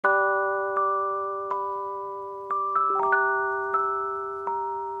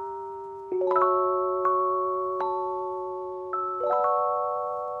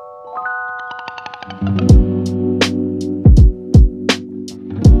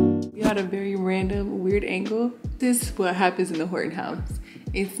at a very random, weird angle. This is what happens in the Horton house.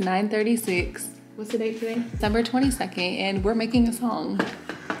 It's 9:36. What's the date today? December 22nd, and we're making a song.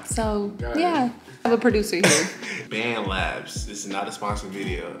 So, yeah. I have a producer here. Band Labs. This is not a sponsored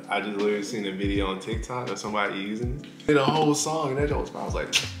video. I just literally seen a video on TikTok of somebody using it. Did a whole song, and that joke I was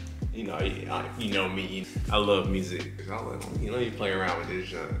like, you know me. I love music. I was like, you play around with this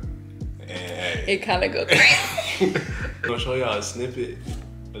junk. And It kind of goes crazy. I'm gonna show y'all a snippet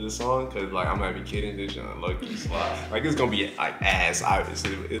of the song, cause like I might be kidding, this junk low key slide. Like it's gonna be like ass,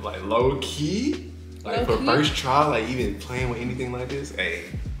 obviously. It's like low key. Like for first try, like even playing with anything like this, hey.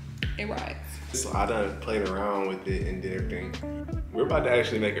 It rides. So I done played around with it and did everything. We're about to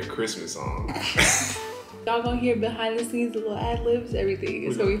actually make a Christmas song. Y'all gonna hear behind the scenes, the little ad libs, everything.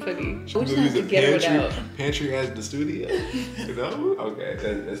 It's gonna be funny. We just have to the get it out. Pantry as the studio. You know? Okay,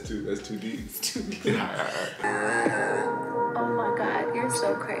 that's too deep. It's too deep. All right. Oh my God, you're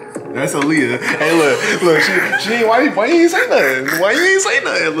so crazy. That's Aaliyah. Hey, look, she ain't. Why you ain't say nothing? Why you ain't say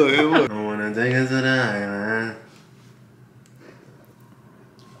nothing? Look. I wanna take us to the island.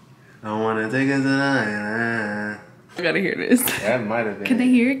 I wanna take us to the island. I gotta hear this. That might have been. Can they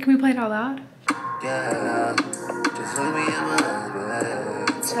hear it? Can we play it out loud? Yeah, just let me in my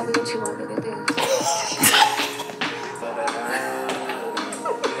bed. Tell me what you want me to do.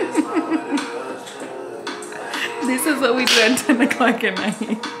 This is what we do at 10 o'clock at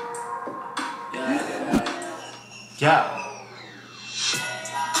night. Yeah.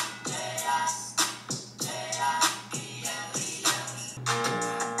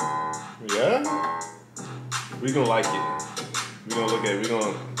 Yeah? We gonna like it. We gonna look at it.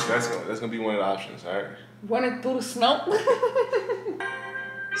 That's gonna be one of the options, alright? Running through the snow.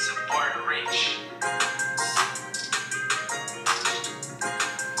 Support reach.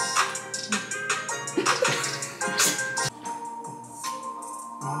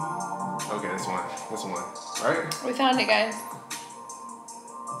 Okay, that's one. That's one. Alright? We found it, guys.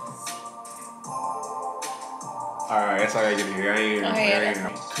 Alright, that's all I get to hear. I ain't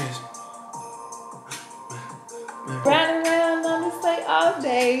hear. Riding around on the sleigh all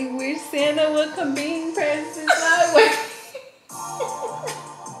day. Wish Santa would come bring presents my way.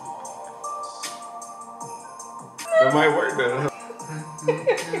 That might work though.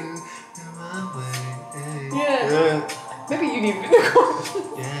 Yeah. Maybe you need to go.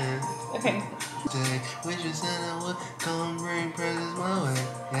 Yeah. Okay. Wish Santa would come bring presents my way.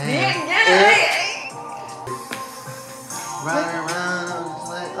 Yeah. Ride around on the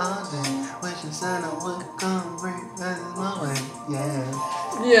sleigh all day. Wish Santa would come bring presents my way. Yeah.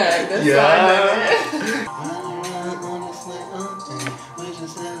 Yeah, that's fine. Ride around on the sleigh all day. Wish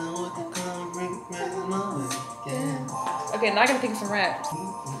Santa would come bring presents my way. Yeah. Okay, now I gotta think of some raps.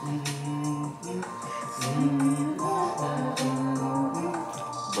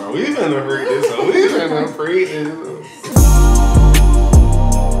 Bro, we finna freak this up. We finna freak this up.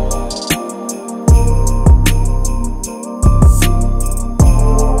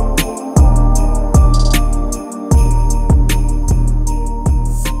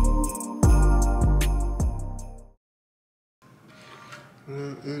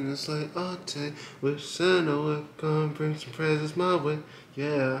 In the sleigh all day, wish Santa would come bring some presents my way.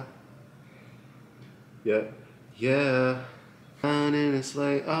 Yeah. Yeah. Yeah. Down in the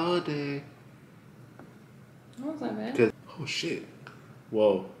sleigh all day. That was not bad. Oh shit.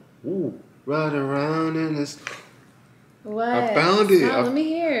 Whoa. Ooh. Ride around in this. What? I found it. Oh, let me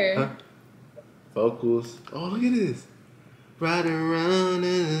hear. Huh? Vocals. Oh, look at this. Ride around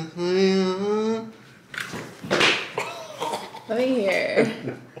in the sleigh. Let me hear.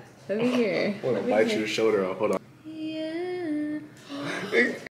 Let me hear. I wanna bite your shoulder off. Hold on. Yeah.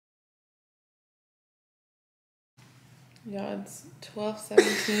 Y'all, it's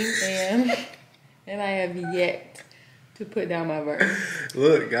 12:17 a.m. and I have yet to put down my verse.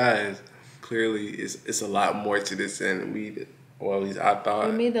 Look, guys. Clearly, it's a lot more to this than or at least I thought.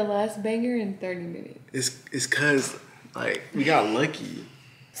 We made the last banger in 30 minutes. It's cause like we got lucky.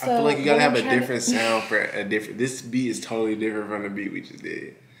 So, I feel like you gotta have a different sound for a different. This beat is totally different from the beat we just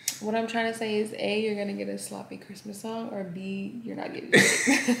did. What I'm trying to say is, A, you're gonna get a sloppy Christmas song, or B, you're not getting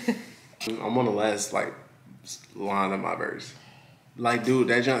it. I'm on the last like line of my verse. Like, dude,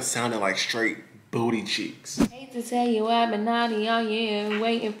 that junk sounded like straight booty cheeks. Hate to tell you I've been naughty all year,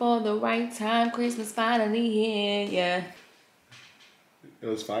 waiting for the right time. Christmas finally here, yeah. It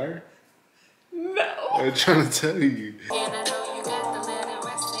was fire? No. I'm trying to tell you.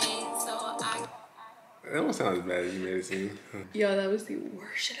 That don't sound as bad as you made it seem. Yo, that was the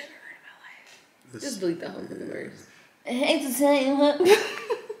worst shit I've ever heard in my life. Just delete the whole fucking verse. I hate to tell you what.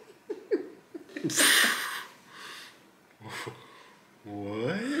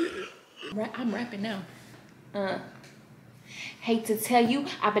 What? I'm rapping now. Hate to tell you,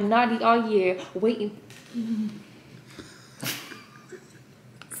 I've been naughty all year, waiting.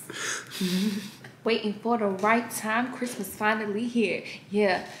 Waiting for the right time. Christmas finally here.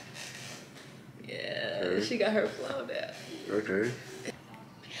 Yeah. Yeah, she got her flow there. Okay.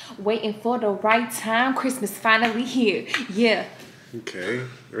 Waiting for the right time. Christmas finally here. Yeah. Okay.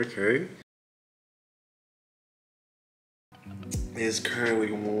 Okay. It's currently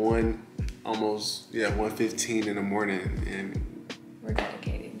 1:15 in the morning, and we're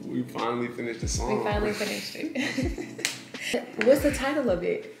dedicated. We finally finished the song. We finally finished it. What's the title of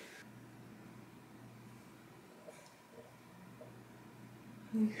it?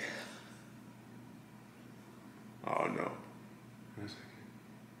 Oh no.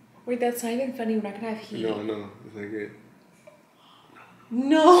 Wait, that's not even funny. We're not gonna have heat. No, it's like it.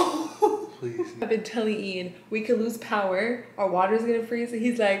 No. Please. I've been telling Ian we could lose power. Our water's gonna freeze, and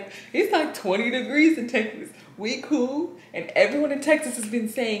he's like, it's like 20 degrees in Texas. We cool, and everyone in Texas has been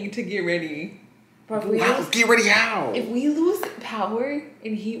saying to get ready. But Get ready how? If we lose power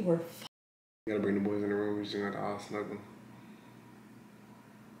and heat, we're fucked. You gotta bring the boys in the room. We just gotta all snuggle.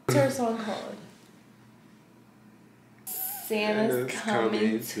 What's our song called? Santa's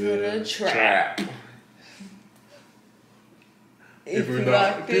coming to the trap. If we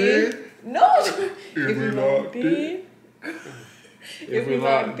locked in. No! If we locked in. If we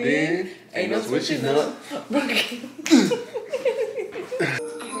locked in. Ain't no switching up. I heard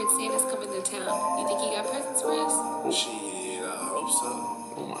Santa's coming to town. You think he got presents for us? Shit, I hope so.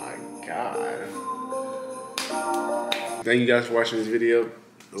 Oh my God. Thank you guys for watching this video.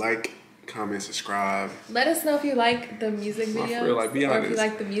 Like, comment, subscribe. Let us know if you like the music videos, real, like, be honest. or if you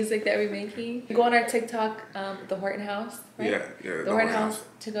like the music that we're making. Go on our TikTok, the Horton House, right? Yeah, the Horton House,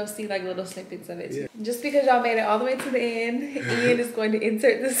 to go see like little snippets of it. Yeah. Just because y'all made it all the way to the end, Ian is going to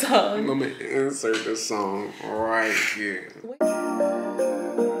insert the song. I'm gonna insert the song right here.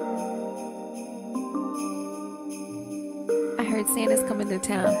 I heard Santa's coming to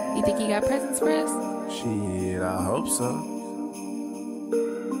town. You think he got presents for us? Shit, I hope so.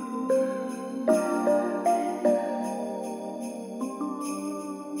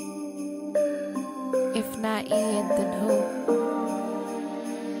 If not Ian, then who?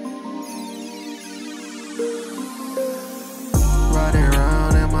 Riding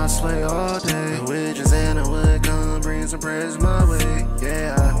around in my sleigh all day. The witch Santa would come bring some presents my way.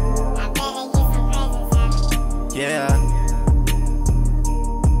 Yeah. I better get some presents, Santa. Yeah.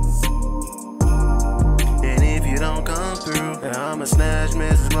 And if you don't come through, then I'ma snatch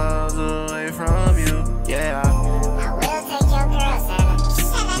Mrs. Claus away from you. Yeah. I will take your girl,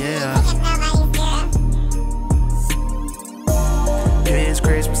 Santa. Yeah. It's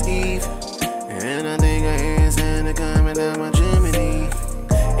Christmas Eve, and I think I hear Santa coming down my chimney.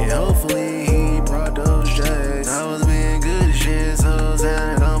 And hopefully he brought those J's. I was being good as shit, so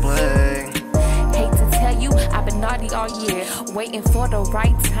Santa don't play. Hate to tell you, I've been naughty all year, waiting for the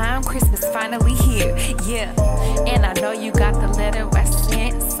right time. Christmas finally here, yeah. And I know you got the letter I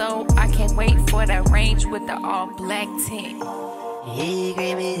sent, so I can't wait for that range with the all black tint. Hey,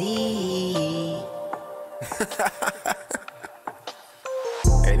 Gravity.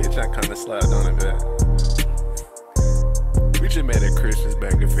 Hey, this track kinda slapped on a bit. We just made a Christmas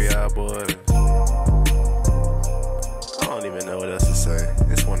banger for y'all, boys. I don't even know what else to say.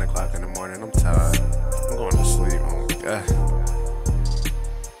 It's 1 o'clock in the morning. I'm tired. I'm going to sleep. Oh my God.